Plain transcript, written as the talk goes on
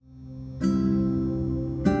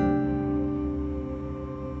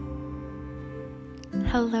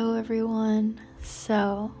Hello everyone.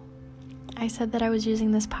 So, I said that I was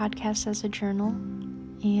using this podcast as a journal,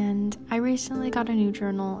 and I recently got a new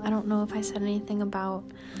journal. I don't know if I said anything about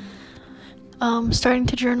starting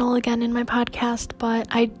to journal again in my podcast, but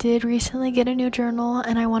I did recently get a new journal,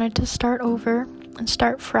 and I wanted to start over and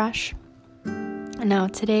start fresh. Now,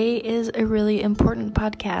 today is a really important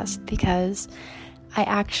podcast because I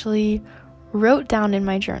actually wrote down in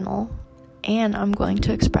my journal, and I'm going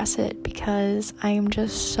to express it because I am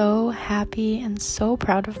just so happy and so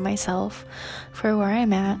proud of myself for where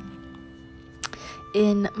I'm at.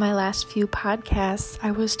 In my last few podcasts, I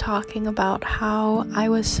was talking about how I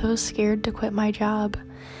was so scared to quit my job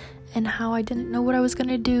and how I didn't know what I was going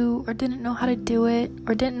to do or didn't know how to do it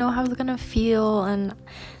or didn't know how I was going to feel, and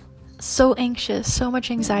so anxious, so much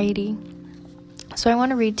anxiety. So I want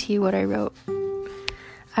to read to you what I wrote.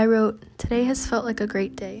 I wrote, "Today has felt like a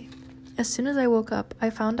great day. As soon as I woke up, I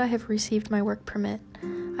found I have received my work permit.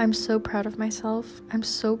 I'm so proud of myself. I'm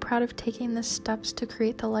so proud of taking the steps to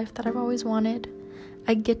create the life that I've always wanted.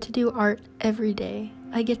 I get to do art every day.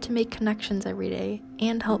 I get to make connections every day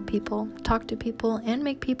and help people, talk to people, and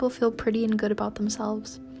make people feel pretty and good about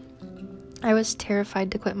themselves. I was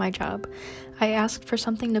terrified to quit my job. I asked for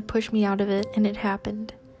something to push me out of it, and it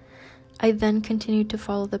happened. I then continued to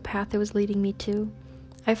follow the path it was leading me to.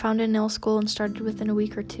 I found a nail school and started within a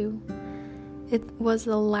week or two. It was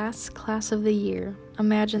the last class of the year.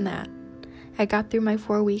 Imagine that. I got through my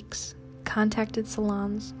 4 weeks, contacted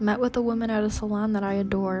salons, met with a woman at a salon that I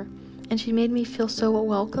adore, and she made me feel so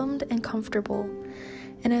welcomed and comfortable.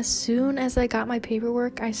 And as soon as I got my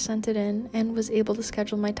paperwork, I sent it in and was able to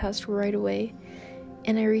schedule my test right away,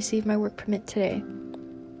 and I received my work permit today.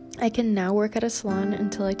 I can now work at a salon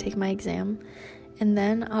until I take my exam, and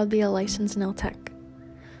then I'll be a licensed nail tech.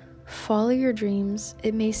 Follow your dreams.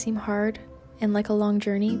 It may seem hard and like a long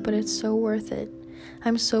journey, but it's so worth it.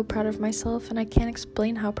 I'm so proud of myself, and I can't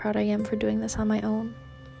explain how proud I am for doing this on my own."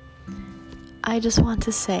 I just want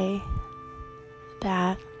to say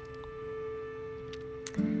that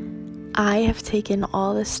I have taken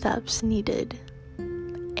all the steps needed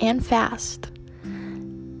and fast.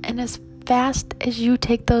 And as fast as you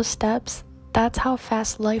take those steps, that's how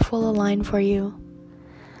fast life will align for you.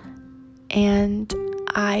 And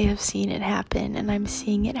I have seen it happen, and I'm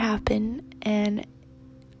seeing it happen, and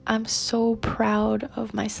I'm so proud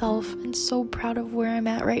of myself and so proud of where I'm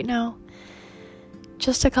at right now.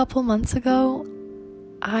 Just a couple months ago,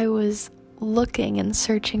 I was looking and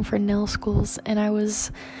searching for nail schools, and I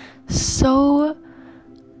was so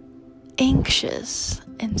anxious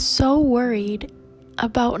and so worried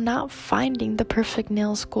about not finding the perfect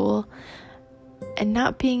nail school and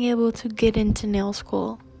not being able to get into nail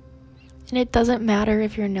school. And it doesn't matter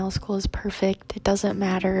if your nail school is perfect. It doesn't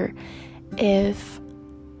matter if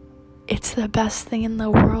it's the best thing in the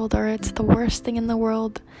world or it's the worst thing in the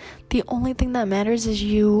world. The only thing that matters is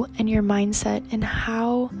you and your mindset and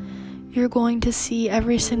how you're going to see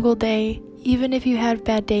every single day, even if you had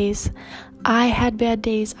bad days. I had bad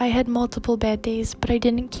days. I had multiple bad days, but I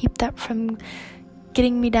didn't keep that from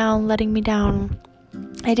getting me down, letting me down.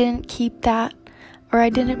 I didn't keep that, or I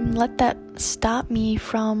didn't let that stop me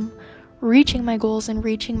from reaching my goals and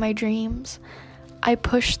reaching my dreams. I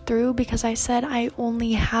pushed through because I said I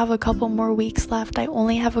only have a couple more weeks left. I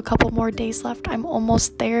only have a couple more days left. I'm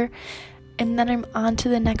almost there, and then I'm on to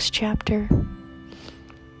the next chapter.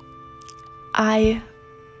 I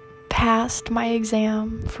passed my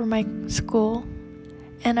exam for my school,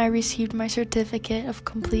 and I received my certificate of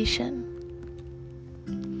completion.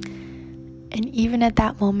 And even at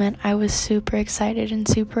that moment, I was super excited and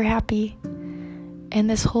super happy. And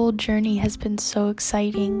this whole journey has been so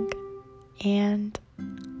exciting. And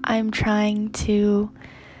I'm trying to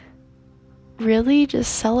really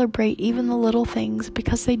just celebrate even the little things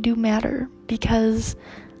because they do matter. Because,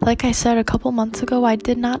 like I said a couple months ago, I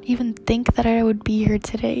did not even think that I would be here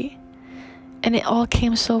today. And it all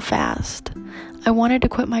came so fast. I wanted to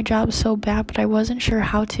quit my job so bad, but I wasn't sure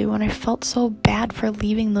how to. And I felt so bad for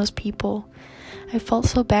leaving those people. I felt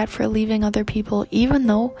so bad for leaving other people, even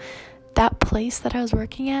though that place that I was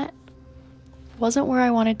working at wasn't where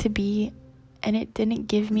I wanted to be, and it didn't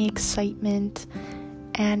give me excitement,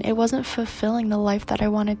 and it wasn't fulfilling the life that I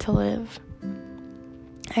wanted to live.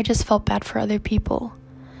 I just felt bad for other people.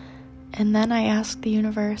 And then I asked the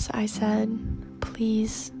universe, I said,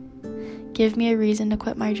 please give me a reason to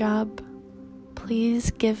quit my job.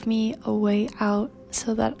 Please give me a way out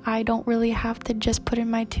so that I don't really have to just put in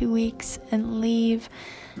my 2 weeks and leave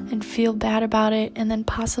and feel bad about it and then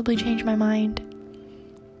possibly change my mind.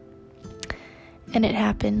 And it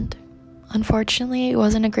happened. Unfortunately, it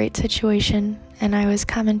wasn't a great situation, and I was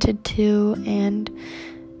commented to, and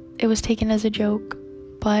it was taken as a joke,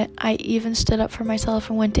 but I even stood up for myself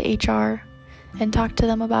and went to HR and talked to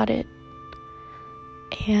them about it.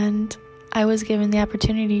 And I was given the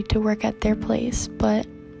opportunity to work at their place, but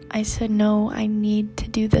I said, no, I need to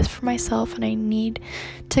do this for myself, and I need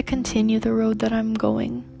to continue the road that I'm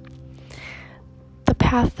going. The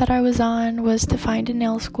path that I was on was to find a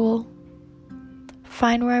nail school,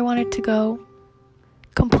 find where I wanted to go,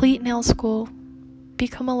 complete nail school,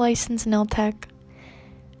 become a licensed nail tech,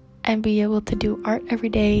 and be able to do art every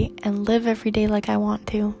day and live every day like I want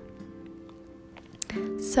to.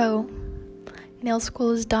 So, nail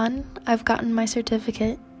school is done. I've gotten my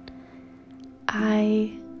certificate.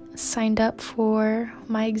 I signed up for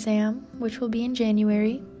my exam, which will be in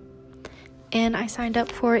January, and I signed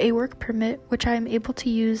up for a work permit, which I am able to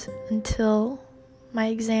use until my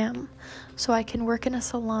exam, so I can work in a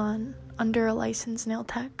salon under a licensed nail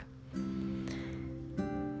tech.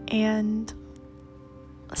 And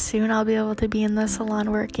soon I'll be able to be in the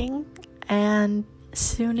salon working, and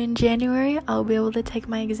soon in January I'll be able to take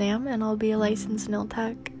my exam and I'll be a licensed nail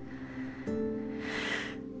tech.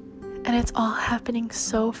 And it's all happening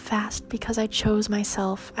so fast because I chose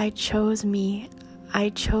myself. I chose me. I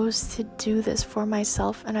chose to do this for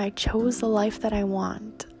myself, and I chose the life that I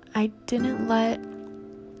want. I didn't let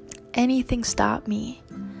anything stop me.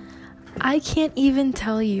 I can't even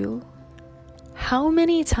tell you how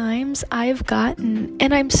many times I've gotten,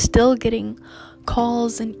 and I'm still getting,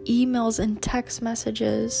 calls and emails and text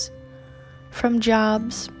messages from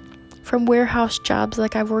jobs, from warehouse jobs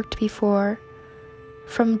like I've worked before,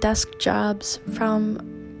 from desk jobs,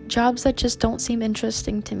 from jobs that just don't seem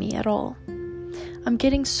interesting to me at all. I'm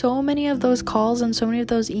getting so many of those calls and so many of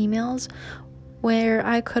those emails where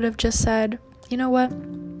I could have just said, you know what,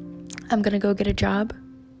 I'm gonna go get a job.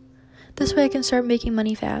 This way I can start making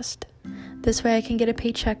money fast. This way I can get a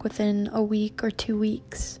paycheck within a week or 2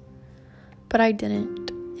 weeks. But I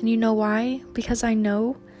didn't. And you know why? Because I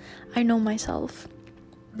know myself.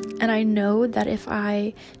 And I know that if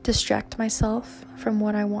I distract myself from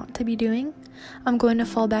what I want to be doing, I'm going to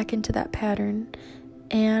fall back into that pattern.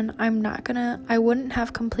 And I wouldn't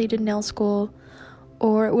have completed nail school,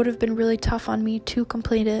 or it would have been really tough on me to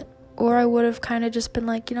complete it. Or I would have kind of just been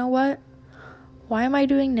like, you know what? Why am I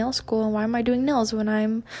doing nail school, and why am I doing nails when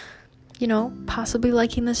I'm, possibly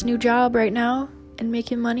liking this new job right now and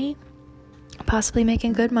making money, possibly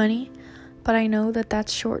making good money, but I know that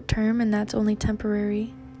that's short term and that's only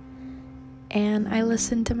temporary. And I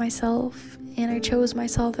listened to myself, and I chose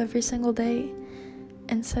myself every single day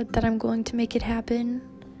and said that I'm going to make it happen,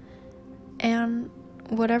 and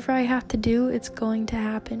whatever I have to do, it's going to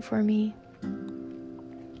happen for me.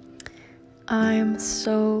 I'm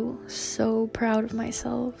so proud of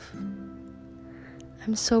myself.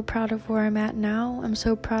 I'm so proud of where I'm at now. I'm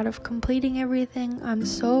so proud of completing everything. I'm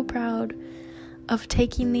so proud of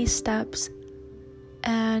taking these steps.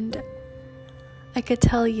 And I could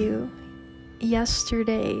tell you,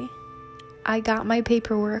 yesterday, I got my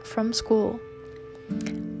paperwork from school.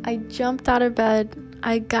 I jumped out of bed.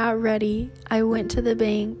 I got ready. I went to the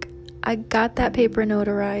bank. I got that paper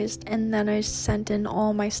notarized, and then I sent in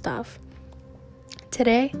all my stuff.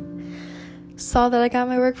 Today, saw that I got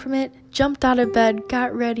my work permit, jumped out of bed,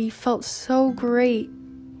 got ready, felt so great.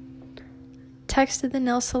 Texted the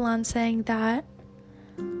nail salon saying that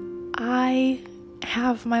I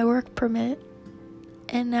have my work permit,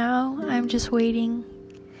 and now I'm just waiting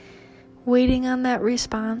on that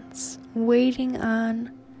response, waiting on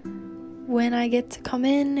when I get to come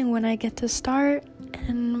in and when I get to start,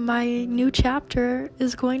 and my new chapter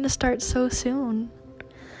is going to start so soon.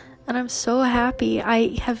 And I'm so happy.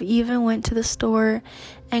 I have even went to the store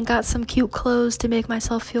and got some cute clothes to make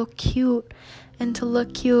myself feel cute and to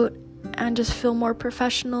look cute and just feel more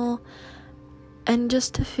professional and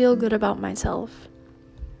just to feel good about myself.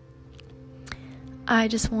 I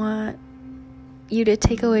just want you to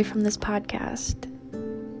take away from this podcast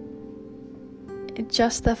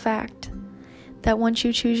just the fact that once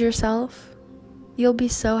you choose yourself, you'll be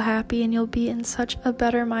so happy and you'll be in such a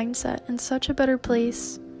better mindset and such a better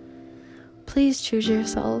place. Please choose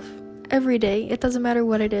yourself every day. It doesn't matter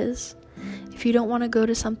what it is. If you don't want to go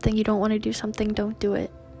to something, you don't want to do something, don't do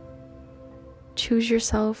it. Choose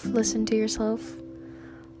yourself. Listen to yourself.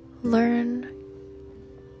 Learn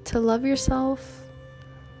to love yourself.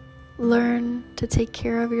 Learn to take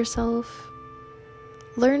care of yourself.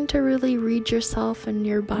 Learn to really read yourself and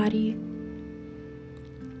your body,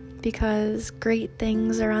 because great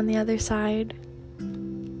things are on the other side.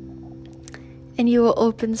 And you will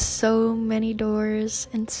open so many doors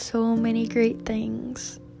and so many great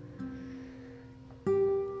things.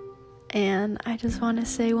 And I just want to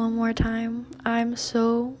say one more time, I'm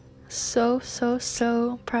so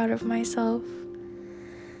proud of myself.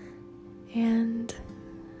 And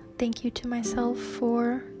thank you to myself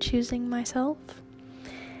for choosing myself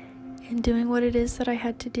and doing what it is that I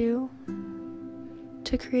had to do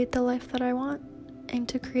to create the life that I want and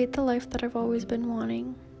to create the life that I've always been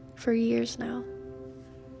wanting for years now.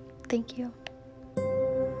 Thank you.